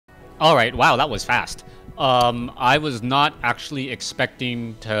Alright, wow, that was fast. I was not actually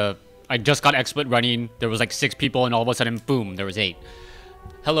expecting to... I just got XSplit running, there was like 6 people, and all of a sudden, boom, there was 8.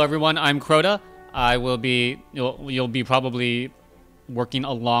 Hello everyone, I'm Crota. I will be... You'll be probably working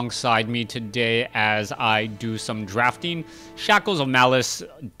alongside me today as I do some drafting. Shackles of Malice,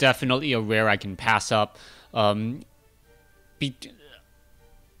 definitely a rare I can pass up.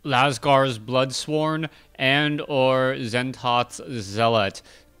 Lasgar's Bloodsworn and or Zentoth's Zealot.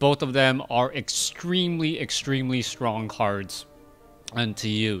 Both of them are extremely strong cards and to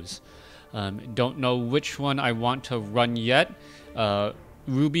use. Don't know which one I want to run yet.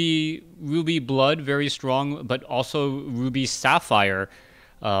 Ruby Blood, very strong, but also Ruby Sapphire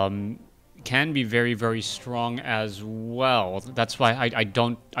can be very strong as well. That's why I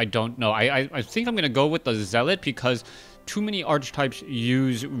don't know. I think I'm gonna go with the Zealot because too many archetypes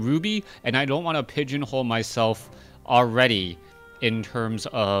use Ruby, and I don't want to pigeonhole myself already in terms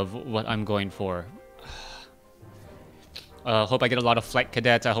of what I'm going for. Hope I get a lot of flight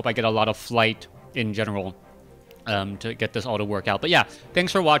cadets. I hope I get a lot of flight in general to get this all to work out. But yeah,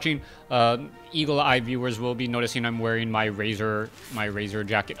 thanks for watching. Eagle Eye viewers will be noticing I'm wearing my Razor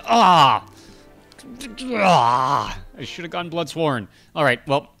jacket. I should have gone Bloodsworn. All right,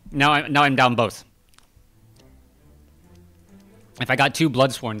 well now I'm down both. If I got 2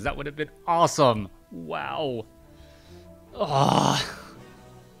 Bloodsworns, that would have been awesome. Wow. A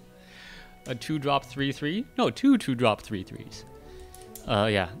 2-drop 3/3? No, 2 2-drop 3/3s.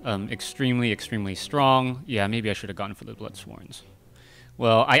 Yeah, extremely strong. Yeah, maybe I should have gone for the Bloodsworns.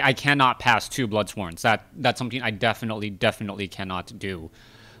 Well, I cannot pass 2 Bloodsworns. That's something I definitely cannot do.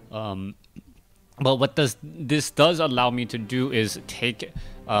 But what this does allow me to do is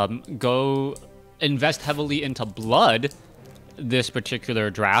go invest heavily into Blood this particular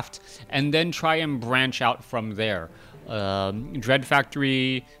draft, and then try and branch out from there. Dread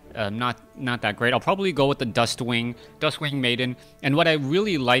Factory, not that great. I'll probably go with the Dustwing Maiden. And what I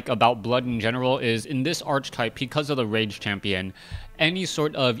really like about Blood in general is in this archetype, because of the Rage Champion, any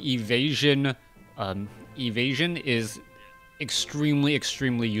sort of evasion is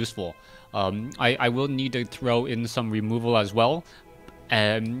extremely useful. I will need to throw in some removal as well.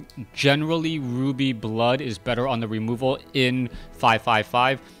 Generally, Ruby Blood is better on the removal in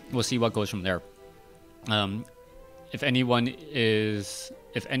 5/5/5. We'll see what goes from there. If anyone is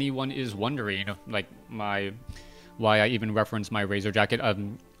wondering, like why I even reference my Razor jacket,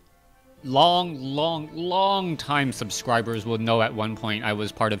 long time subscribers will know at one point I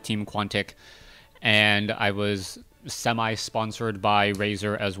was part of Team Quantic, and I was semi-sponsored by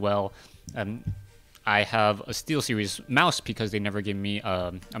Razor as well. I have a SteelSeries mouse because they never gave me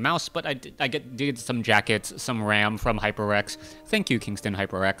a mouse, but I did some jackets, some RAM from HyperX. Thank you, Kingston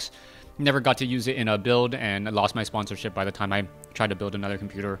HyperX. Never got to use it in a build and lost my sponsorship by the time I tried to build another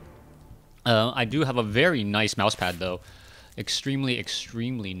computer. I do have a very nice mousepad though. Extremely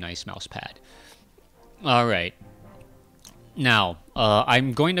nice mousepad. Alright. Now,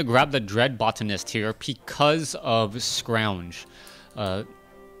 I'm going to grab the Dread Botanist here because of Scrounge.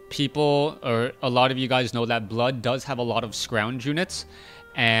 People, or a lot of you guys know that Blood does have a lot of Scrounge units,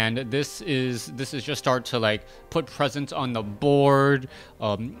 and this is just start to like put presence on the board,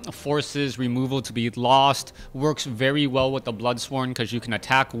 forces removal to be lost. Works very well with the Bloodsworn because you can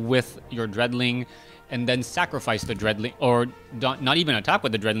attack with your Dreadling and then sacrifice the Dreadling, or not even attack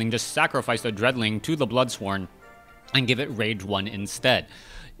with the Dreadling, just sacrifice the Dreadling to the Bloodsworn and give it Rage 1 instead.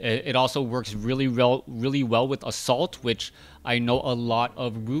 It also works really well with Assault, which I know a lot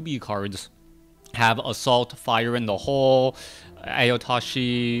of Ruby cards have Assault, Fire in the Hole,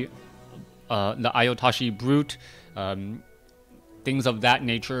 Ayotashi, the Ayotashi Brute, things of that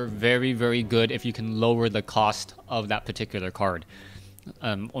nature. Very good if you can lower the cost of that particular card.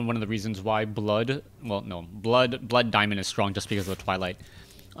 One of the reasons why Blood Diamond is strong, just because of the Twilight.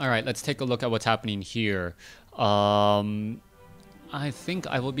 Alright, let's take a look at what's happening here. I think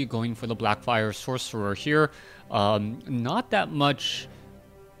I will be going for the Blackfire Sorcerer here. Not that much.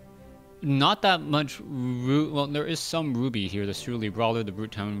 Well, there is some Ruby here. The Surly Brawler, the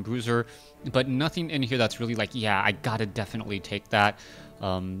Brute Town Bruiser, but nothing in here that's really like, yeah, I gotta definitely take that.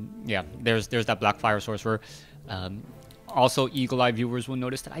 Yeah, there's that Blackfire Sorcerer. Also, Eagle Eye viewers will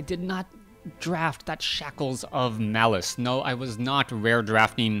notice that I did not draft that Shackles of Malice. No, I was not rare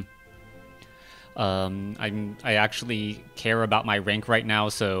drafting. I actually care about my rank right now,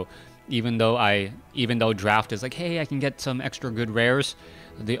 so even though draft is like, hey, I can get some extra good rares,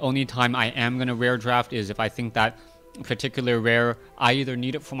 the only time I am gonna rare draft is if I think that particular rare, I either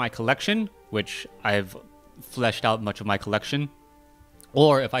need it for my collection, which I've fleshed out much of my collection,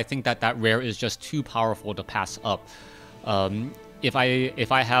 or if I think that that rare is just too powerful to pass up. if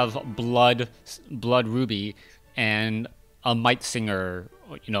I have blood ruby and a might singer,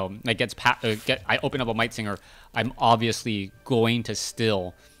 you know, that I open up a might singer, I'm obviously going to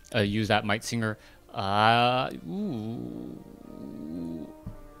still use that might singer.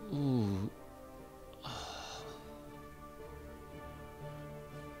 Ooh.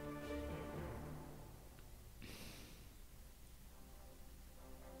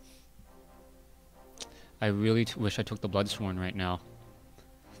 I really wish I took the Bloodsworn right now.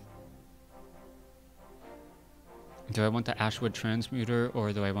 Do I want the Ashwood Transmuter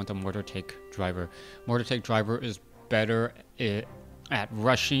or do I want the Mortar Take Driver? Mortar Take Driver is better at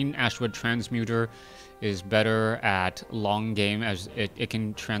rushing. Ashwood Transmuter is better at long game, as it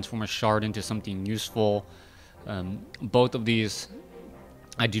can transform a shard into something useful. Both of these,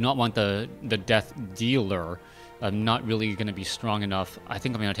 I do not want the Death Dealer. I'm not really going to be strong enough. I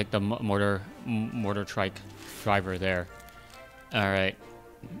think I'm going to take the Mortar Trike Driver there. Alright.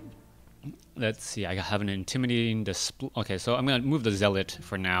 Let's see, I have an intimidating display. Okay, so I'm going to move the Zealot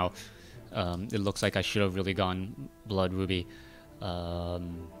for now. It looks like I should have really gone Blood Ruby.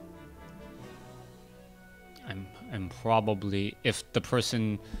 I'm probably, if the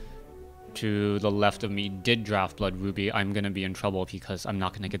person to the left of me did draft Blood Ruby, I'm going to be in trouble because I'm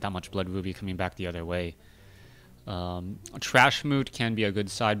not going to get that much Blood Ruby coming back the other way. Trash Moot can be a good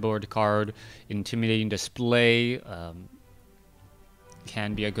sideboard card. Intimidating Display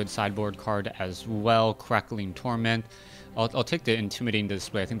can be a good sideboard card as well. Crackling Torment. I'll take the Intimidating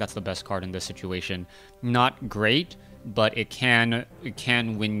Display. I think that's the best card in this situation. Not great, but it can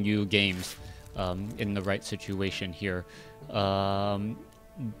win you games in the right situation here.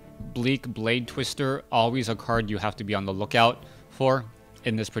 Bleak Blade Twister, always a card you have to be on the lookout for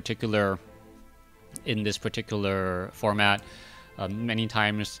in this particular format. Many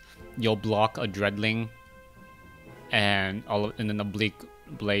times you'll block a Dreadling and then the Bleak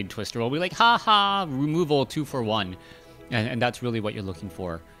Blade Twister will be like, haha, removal 2 for 1. And that's really what you're looking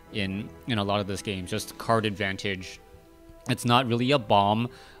for in a lot of this game, just card advantage. It's not really a bomb.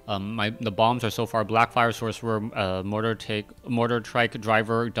 The bombs are so far Blackfire Sorcerer, Mortar Trike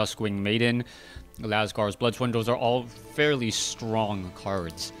Driver, Duskwing Maiden, Lasgar's Bloodsworn. Those are all fairly strong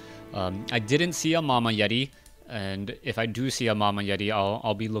cards. I didn't see a Mama Yeti, and if I do see a Mama Yeti,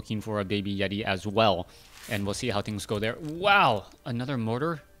 I'll be looking for a Baby Yeti as well, and we'll see how things go there. Wow, another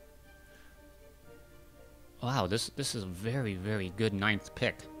Mortar. Wow, this is a very, very good 9th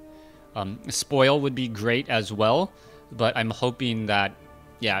pick. Spoil would be great as well, but I'm hoping that,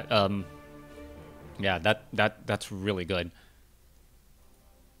 yeah, that's really good.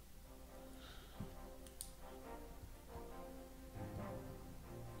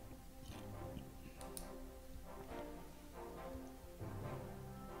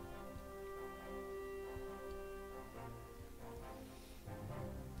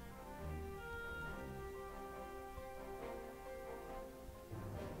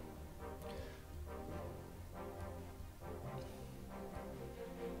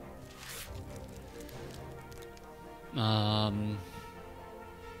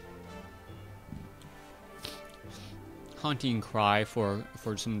 Haunting Cry for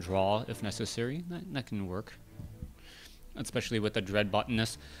some draw if necessary. That can work, especially with the Dread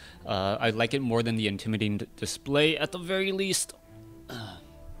Botanist. I like it more than the Intimidating Display at the very least.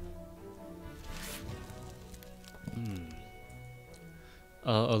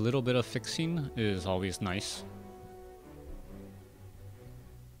 A little bit of fixing is always nice.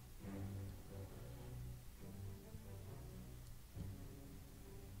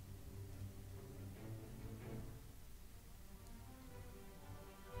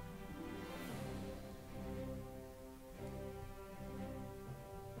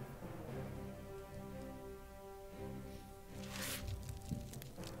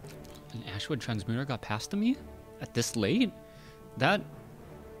 Ashwood Transmuter got past to me at this late? That...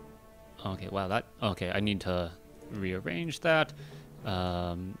 Okay, wow, okay, I need to rearrange that.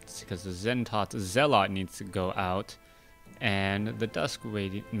 Because the Zentot Zealot needs to go out. And the Dusk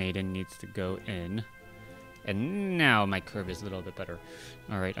Maiden needs to go in. And now my curve is a little bit better.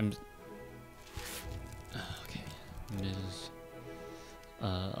 Alright, I'm... Okay, Ms.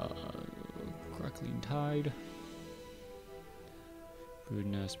 Crackling Tide.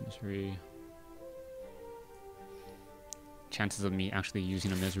 Rudeness, Misery. Chances of me actually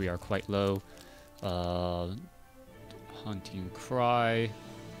using a Misery are quite low. Haunting Cry.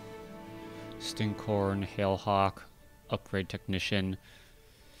 Stinkhorn, Hailhawk, Upgrade Technician.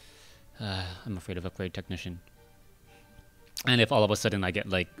 I'm afraid of Upgrade Technician. And if all of a sudden I get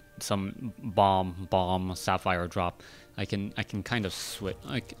like some bomb, Sapphire drop, I can kind of switch.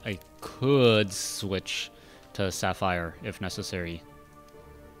 I could switch to Sapphire if necessary.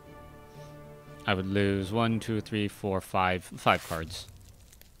 I would lose 1, 2, 3, 4, 5 cards.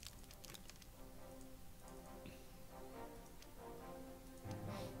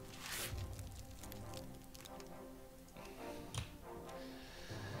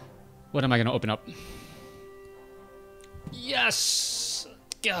 What am I going to open up? Yes!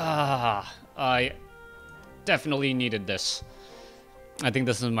 Ah, I definitely needed this. I think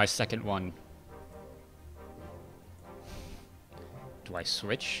this is my second one. Do I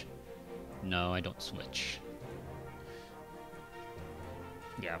switch? No, I don't switch.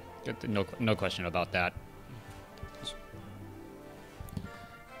 Yeah, no question about that.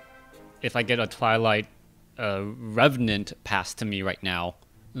 If I get a Twilight Revenant passed to me right now,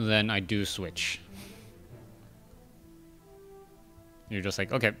 then I do switch. You're just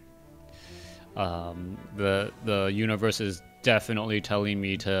like, okay. The universe is definitely telling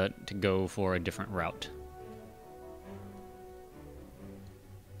me to go for a different route.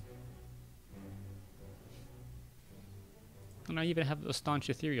 And I even have a Staunch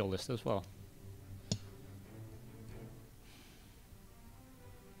Ethereal list as well.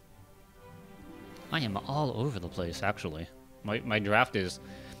 I am all over the place, actually. My draft is...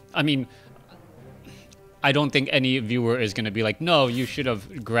 I mean, I don't think any viewer is going to be like, no, you should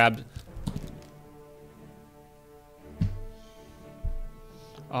have grabbed...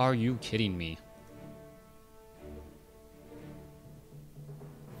 Are you kidding me?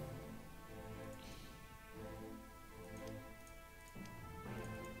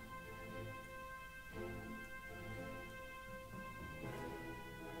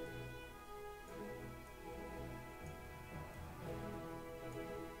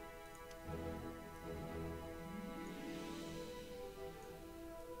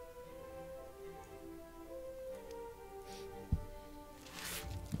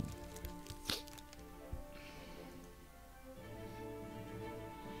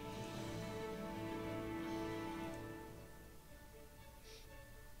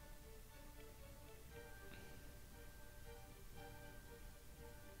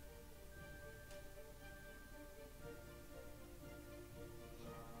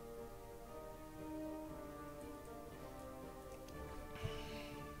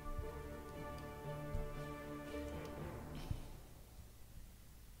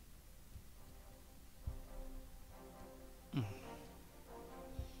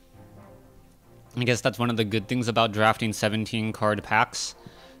 I guess that's one of the good things about drafting 17 card packs.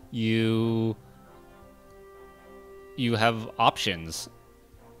 You have options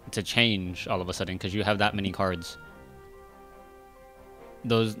to change all of a sudden because you have that many cards.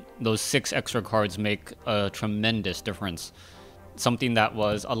 Those 6 extra cards make a tremendous difference. Something that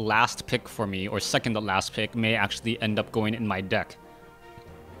was a last pick for me or second to last pick may actually end up going in my deck.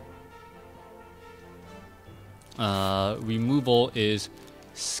 Removal is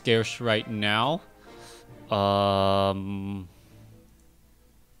scarce right now.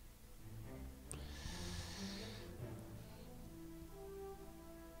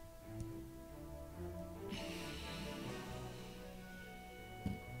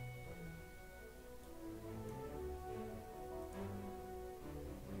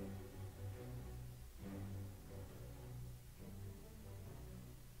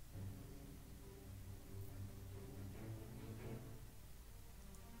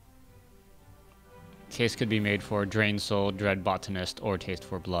 Case could be made for Drain Soul, Dread Botanist, or Taste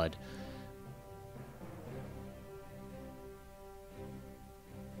for Blood.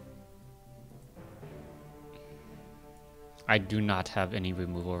 I do not have any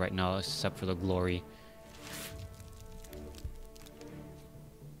removal right now except for the Glory.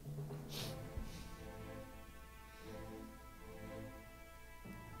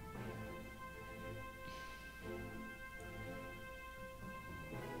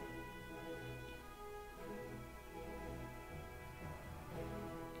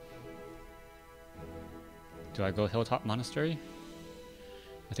 Do I go Hilltop Monastery?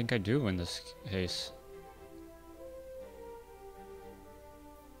 I think I do in this case.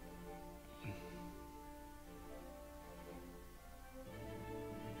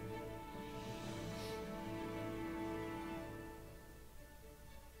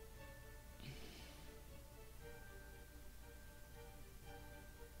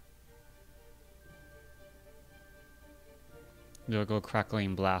 Do I go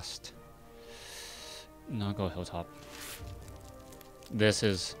Crackling Blast? No, I'll go Hilltop. That's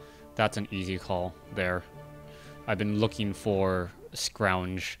an easy call there. I've been looking for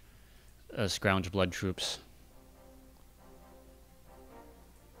Scrounge Blood Troops.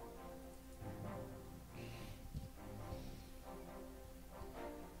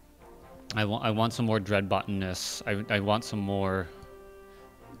 I want some more Dread Botanist. I want some more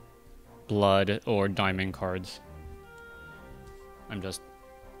blood or diamond cards. I'm just...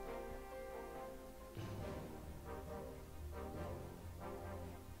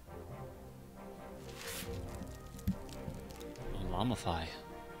 Lamify.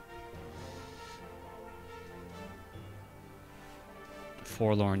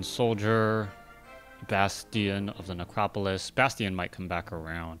 Forlorn Soldier. Bastion of the Necropolis. Bastion might come back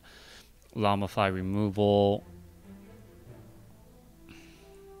around. Lamify removal.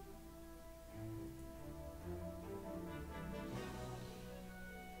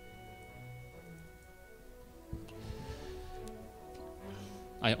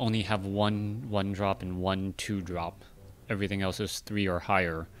 I only have one drop and one 2-drop. Everything else is 3 or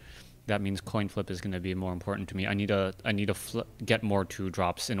higher. That means coin flip is going to be more important to me. I need to get more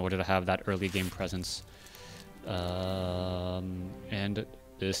 2-drops in order to have that early game presence. And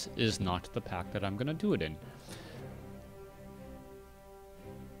this is not the pack that I'm going to do it in.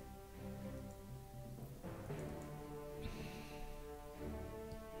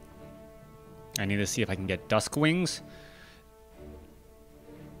 I need to see if I can get Dusk Wings.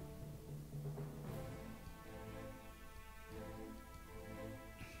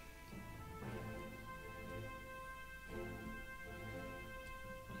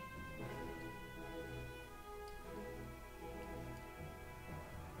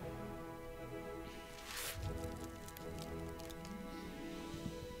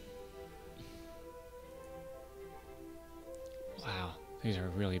 Wow, these are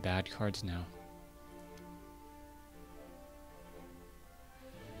really bad cards now.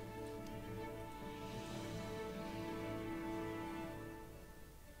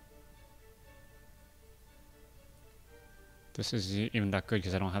 This is even that good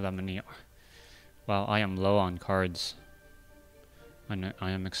because I don't have that many. Wow, I am low on cards. I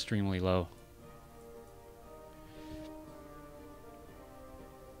am extremely low.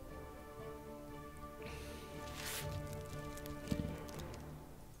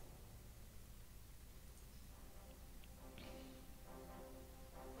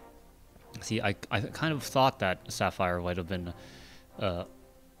 See, I kind of thought that Sapphire would have been a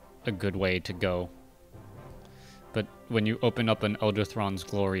good way to go. But when you open up an Elderthron's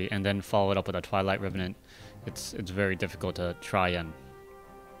Glory and then follow it up with a Twilight Revenant, it's very difficult to try and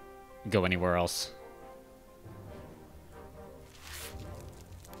go anywhere else.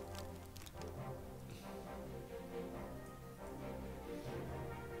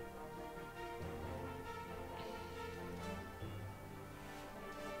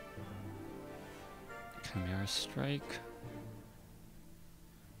 Chimera Strike.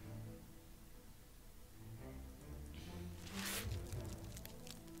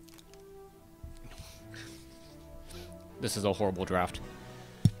 This is a horrible draft.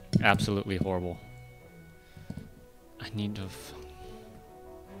 Absolutely horrible. I need to...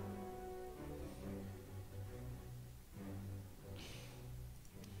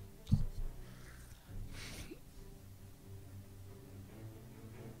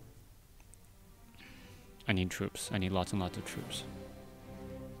 I need troops. I need lots and lots of troops.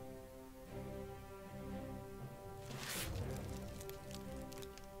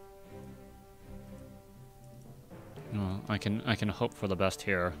 No, I can hope for the best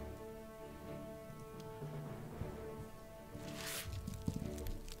here.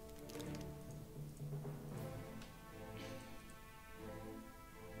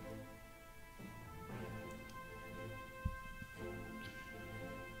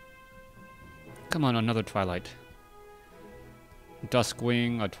 Come on, another Twilight.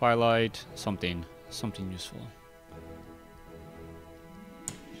 Duskwing, a Twilight, something useful.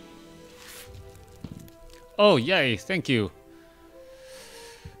 Oh, yay, thank you.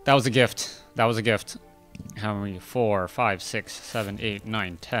 That was a gift. That was a gift. How many? 4, 5, 6, 7, 8,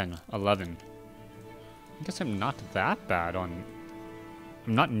 9, 10, 11. I guess I'm not that bad on...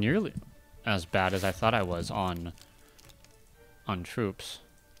 I'm not nearly as bad as I thought I was on troops.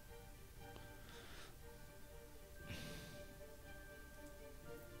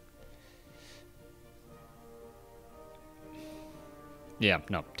 Yeah,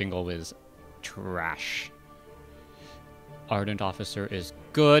 no, Dingle is trash. Ardent Officer is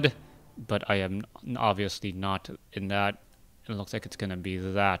good, but I am obviously not in that. It looks like it's going to be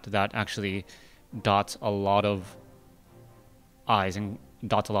that. That actually dots a lot of eyes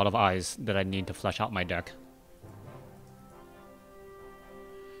that I need to flesh out my deck.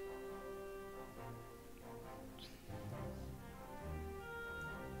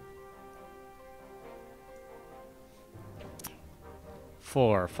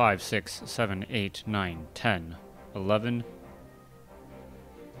 Four, 5, 6, 7, 8, 9, 10, 11,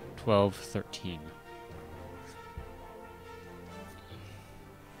 12, 13.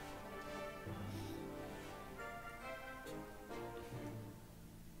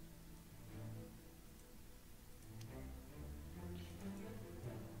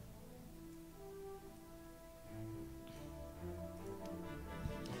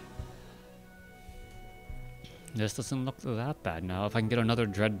 This doesn't look that bad now. If I can get another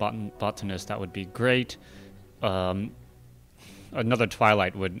Dread Botanist, that would be great. Another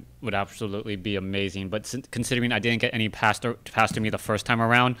Twilight would absolutely be amazing. But considering I didn't get any past to me the first time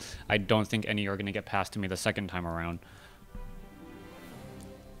around, I don't think any are going to get past to me the second time around.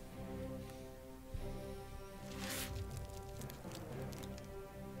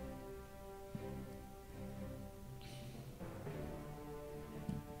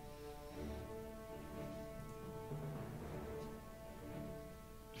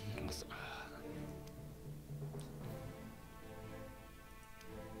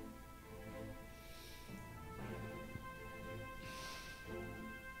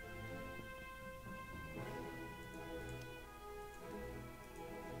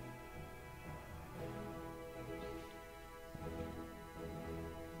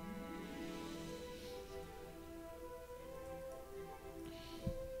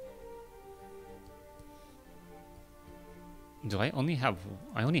 Do I only have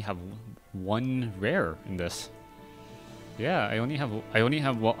one rare in this? Yeah, I only have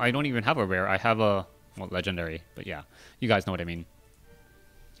well, I don't even have a rare. I have a legendary, but yeah. You guys know what I mean.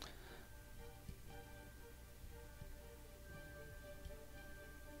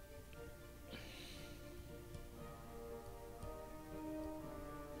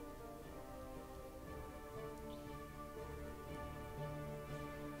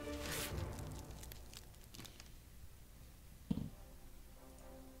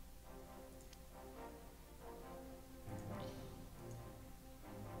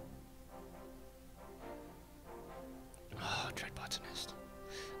 Dread Botanist.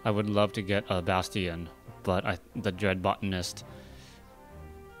 I would love to get a Bastion, but the Dread Botanist.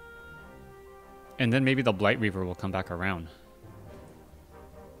 And then maybe the Blight Reaver will come back around.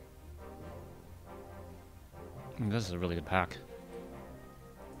 This is a really good pack.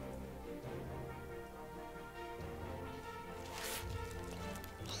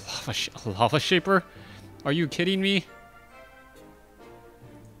 Lava Shaper? Are you kidding me?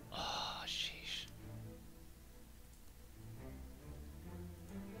 Oh, sheesh.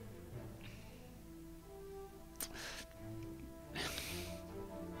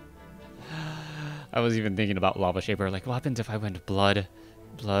 I was even thinking about Lava Shaper. Like, what happens if I went Blood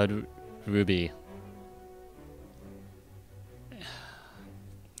Ruby?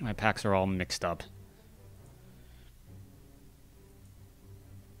 My packs are all mixed up.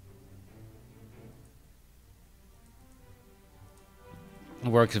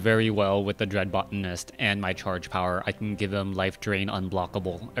 Works very well with the Dread Botanist and my charge power. I can give him life drain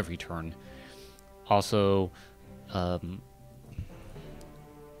unblockable every turn. Also,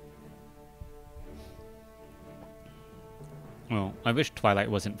 well, I wish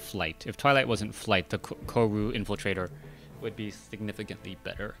Twilight wasn't Flight. If Twilight wasn't Flight, the Koru Infiltrator would be significantly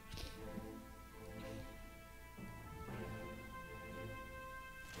better.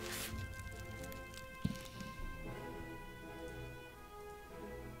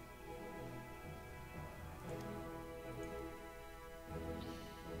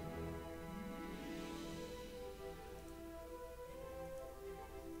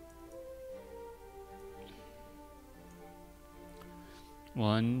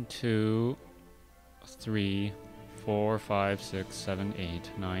 One, 2, 3, 4, 5, 6, 7,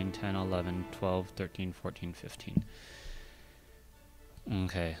 8, 9, 10, 11, 12, 13, 14, 15.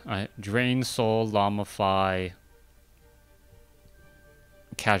 Okay. Drain Soul, Lamify,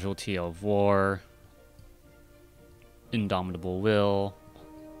 Casualty of War, Indomitable Will.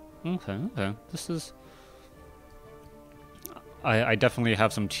 Okay. This is... I definitely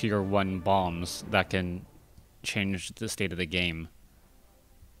have some tier 1 bombs that can change the state of the game.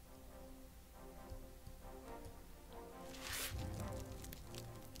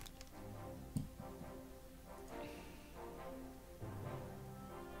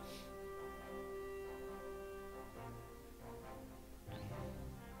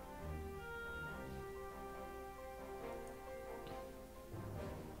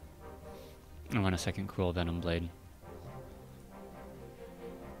 I want a second Cruel Venom Blade.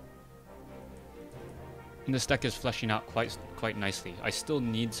 And this deck is fleshing out quite nicely. I still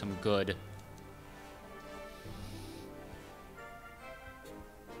need some good...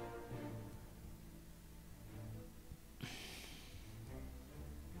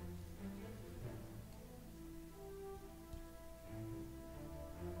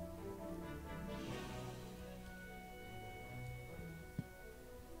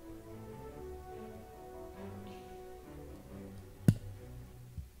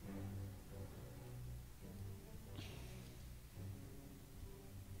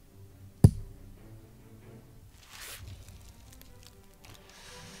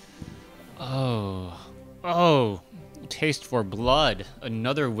 Oh. Oh. Taste for blood.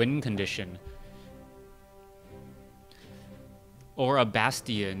 Another win condition. Or a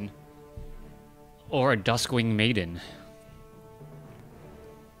Bastion. Or a Duskwing Maiden.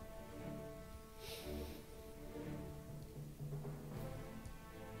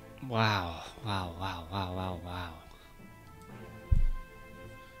 Wow. Wow, wow, wow, wow, wow.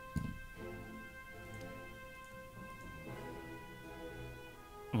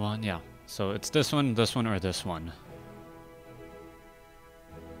 Well, yeah. So it's this one, or this one.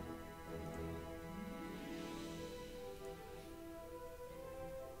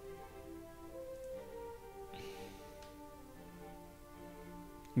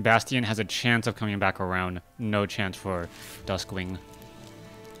 Bastion has a chance of coming back around. No chance for Duskwing.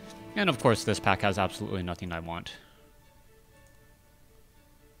 And of course, this pack has absolutely nothing I want.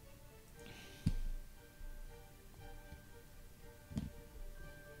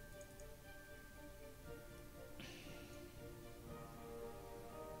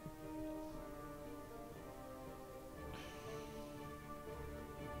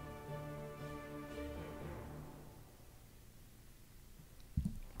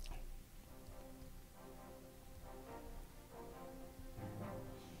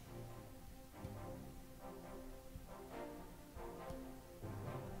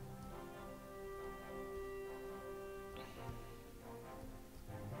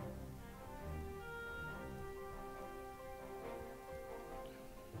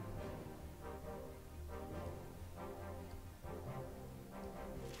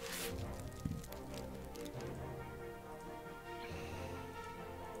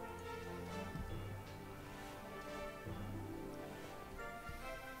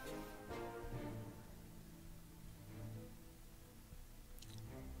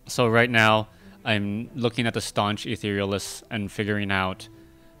 So right now, I'm looking at the Staunch Etherealists and figuring out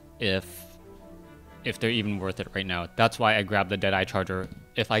if they're even worth it right now. That's why I grabbed the Deadeye Charger.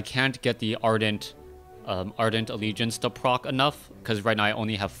 If I can't get the Ardent Allegiance to proc enough, because right now I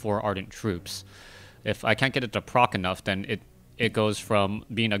only have 4 Ardent troops. If I can't get it to proc enough, then it goes from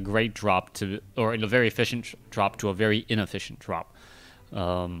being a great drop to, or a very efficient drop to a very inefficient drop.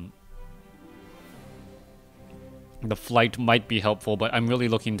 The flight might be helpful, but I'm really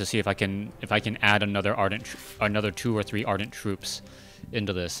looking to see if I can add another 2 or 3 Ardent troops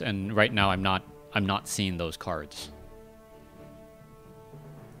into this. And right now I'm not seeing those cards.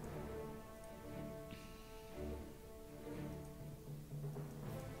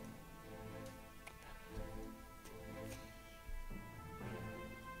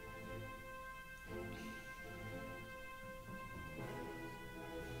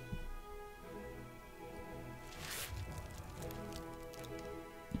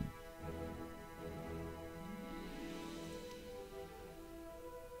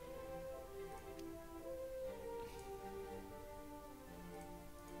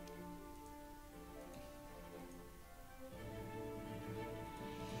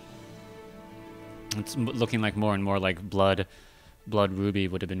 It's looking like more and more like Blood Ruby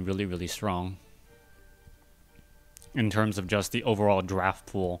would have been really, really strong. In terms of just the overall draft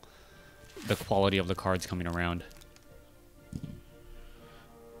pool, the quality of the cards coming around.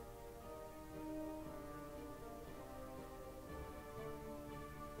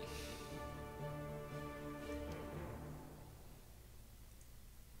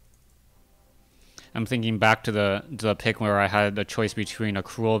 I'm thinking back to the pick where I had the choice between a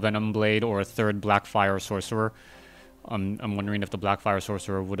Cruel Venom Blade or a 3rd Blackfire Sorcerer. I'm wondering if the Blackfire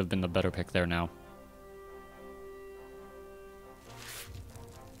Sorcerer would have been the better pick there now.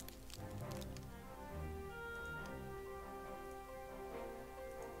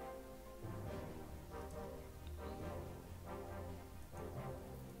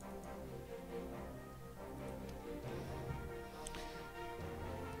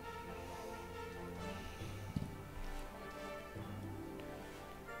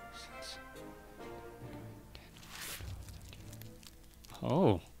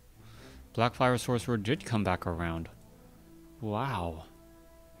 Oh, Blackfire Sorcerer did come back around. Wow.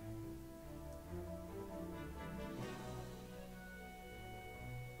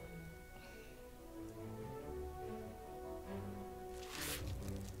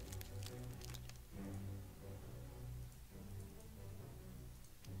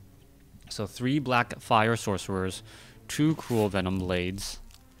 So 3 Blackfire Sorcerers, 2 Cruel Venom Blades.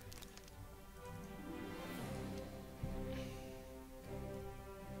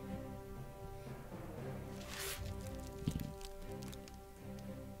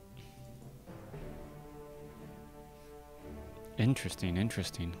 Interesting,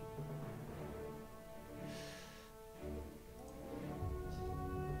 interesting.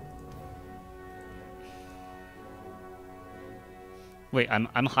 Wait,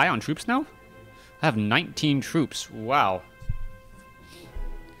 I'm high on troops now? I have 19 troops. Wow.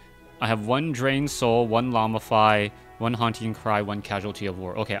 I have 1 Drained Soul, 1 Lamify, 1 Haunting Cry, 1 Casualty of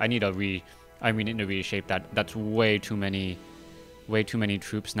War. Okay, I need to reshape that. That's way too many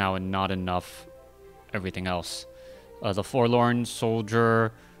troops now and not enough everything else. The Forlorn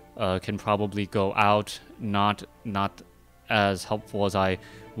Soldier can probably go out. Not as helpful as I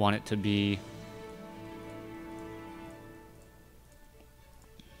want it to be.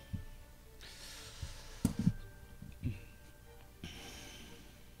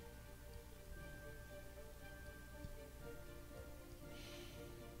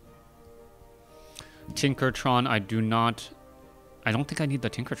 Tinkertron, I don't think I need the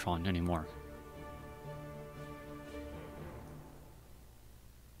Tinkertron anymore.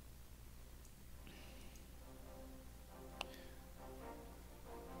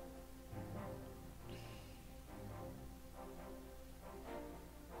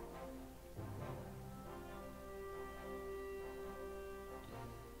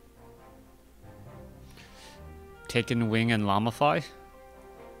 Taken Wing and Lamify?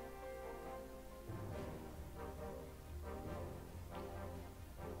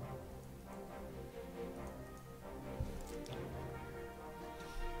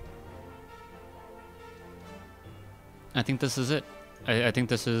 I think this is it. I think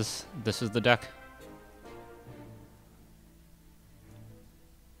this is the deck.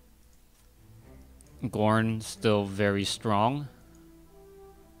 Gorn still very strong.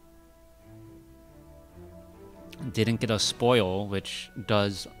 Didn't get a spoil, which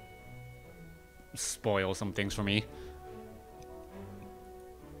does spoil some things for me.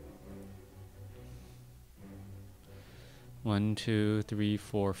 One, two, three,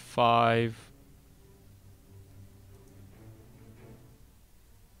 four, five.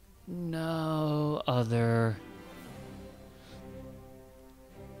 No other.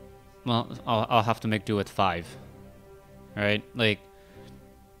 Well, I'll have to make do with 5. All right, like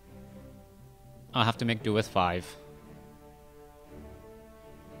I'll have to make do with 5.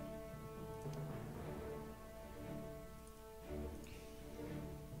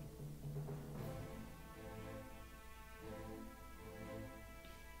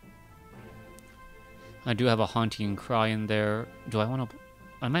 I do have a Haunting Cry in there. Do I want to?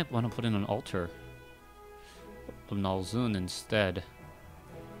 I might want to put in an altar of Nalzun instead.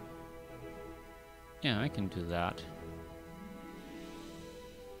 Yeah, I can do that.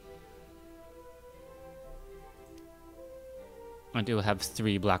 I do have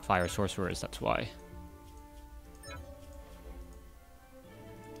 3 Blackfire Sorcerers, that's why.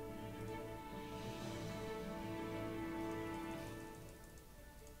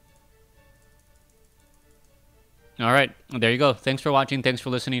 Alright, there you go. Thanks for watching, thanks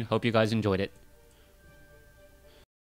for listening. Hope you guys enjoyed it.